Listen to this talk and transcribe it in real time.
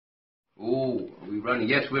Oh, are we running?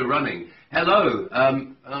 Yes, we're running. Hello.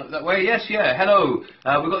 That way. Yes, yeah. Hello.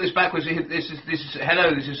 We've got this backwards. This is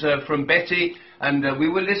hello. This is from Betty, and we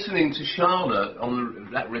were listening to Charlotte on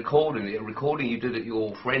that recording, a recording you did at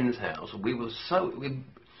your friend's house. We were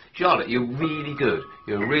Charlotte, you're really good.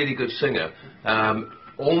 You're a really good singer.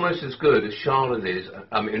 Almost as good as Charlotte is,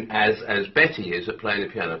 as Betty is at playing the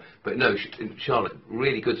piano. But no, Charlotte,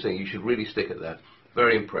 really good singer. You should really stick at that.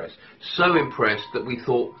 Very impressed. So impressed that we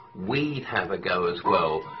thought we'd have a go as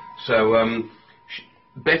well. So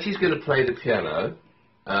Betty's going to play the piano.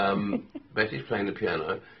 Betty's playing the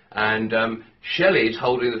piano. And Shelley's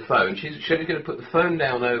holding the phone. Shelley's going to put the phone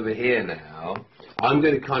down over here now. I'm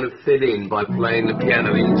going to kind of fill in by playing the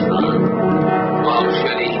piano intro while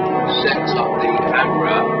Shelley sets up the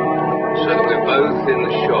camera so that we're both in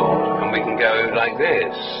the shot and we can go like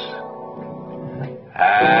this.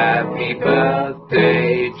 Happy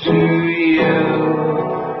birthday to you.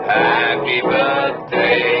 Happy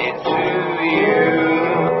birthday to you.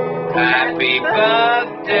 Happy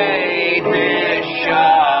birthday, dear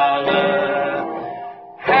Charlotte.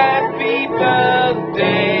 Happy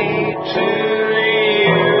birthday to you.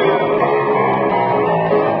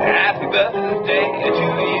 Happy birthday to you.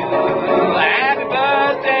 Happy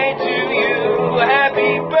birthday to you.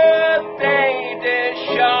 Happy birthday, dear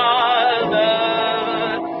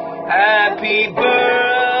Charlotte. Happy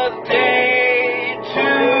birthday to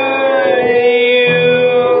you.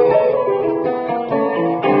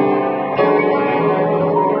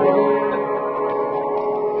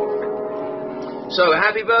 So,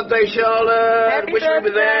 happy birthday, Charlotte. Happy Wish you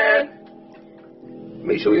were there. birthday.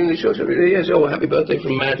 Make sure you're in the shot. Yes, oh, happy birthday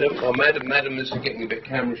from Madam. Oh, Madam is getting a bit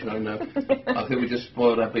camera shy now. I think we just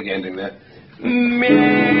spoiled up again doing that.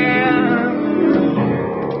 Meow.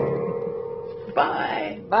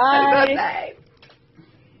 Bye. Bye. Happy birthday.